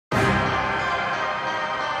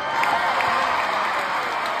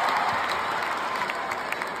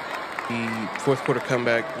The fourth quarter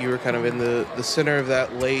comeback, you were kind of in the center of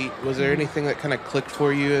that late. Was there anything that kind of clicked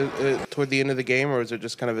for you toward the end of the game, or was it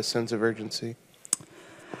just kind of a sense of urgency?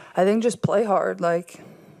 I think just play hard. Like,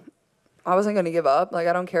 I wasn't going to give up. Like,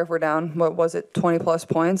 I don't care if we're down, what was it, 20-plus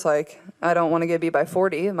points. Like, I don't want to get beat by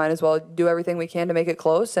 40. Might as well do everything we can to make it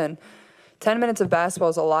close. And 10 minutes of basketball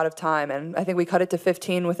is a lot of time. And I think we cut it to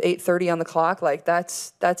 15 with 8:30 on the clock. Like,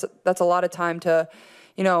 that's a lot of time to,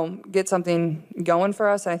 you know, get something going for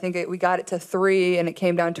us. And I think we got it to 3, and it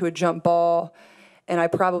came down to a jump ball. And I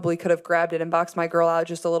probably could have grabbed it and boxed my girl out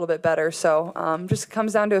just a little bit better. So just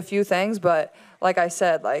comes down to a few things. But like I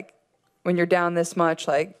said, like, when you're down this much,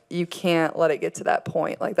 like, you can't let it get to that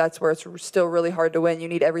point. Like, that's where it's still really hard to win. You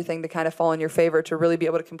need everything to kind of fall in your favor to really be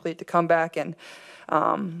able to complete the comeback. And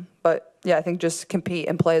but yeah, I think just compete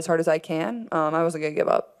and play as hard as I can. I wasn't gonna give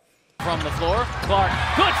up. From the floor, Clark,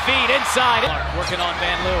 good feed inside. Clark working on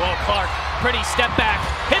Van Loo. Oh, Clark, pretty step back,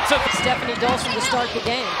 hits a Stephanie Dolson to start the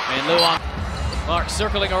game. Van Loo on. Clark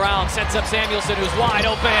circling around, sets up Samuelson, who's wide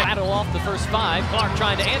open. Battle off the first 5. Clark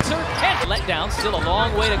trying to answer, and let down. Still a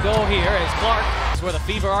long way to go here as Clark is where the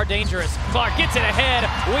Fever are dangerous. Clark gets it ahead.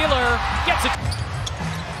 Wheeler gets it.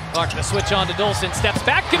 Clark the switch on to Dolson, steps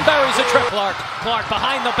back and buries a trip. Clark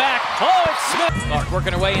behind the back. Oh, it's Smith. Clark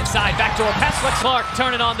working her way inside, back to her pass. Clark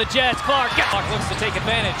turning on the Jets. Clark looks to take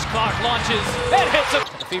advantage. Clark launches and hits it.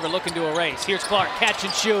 The Fever looking to erase. Here's Clark, catch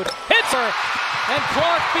and shoot. Hits her. And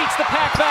Clark beats the pack back.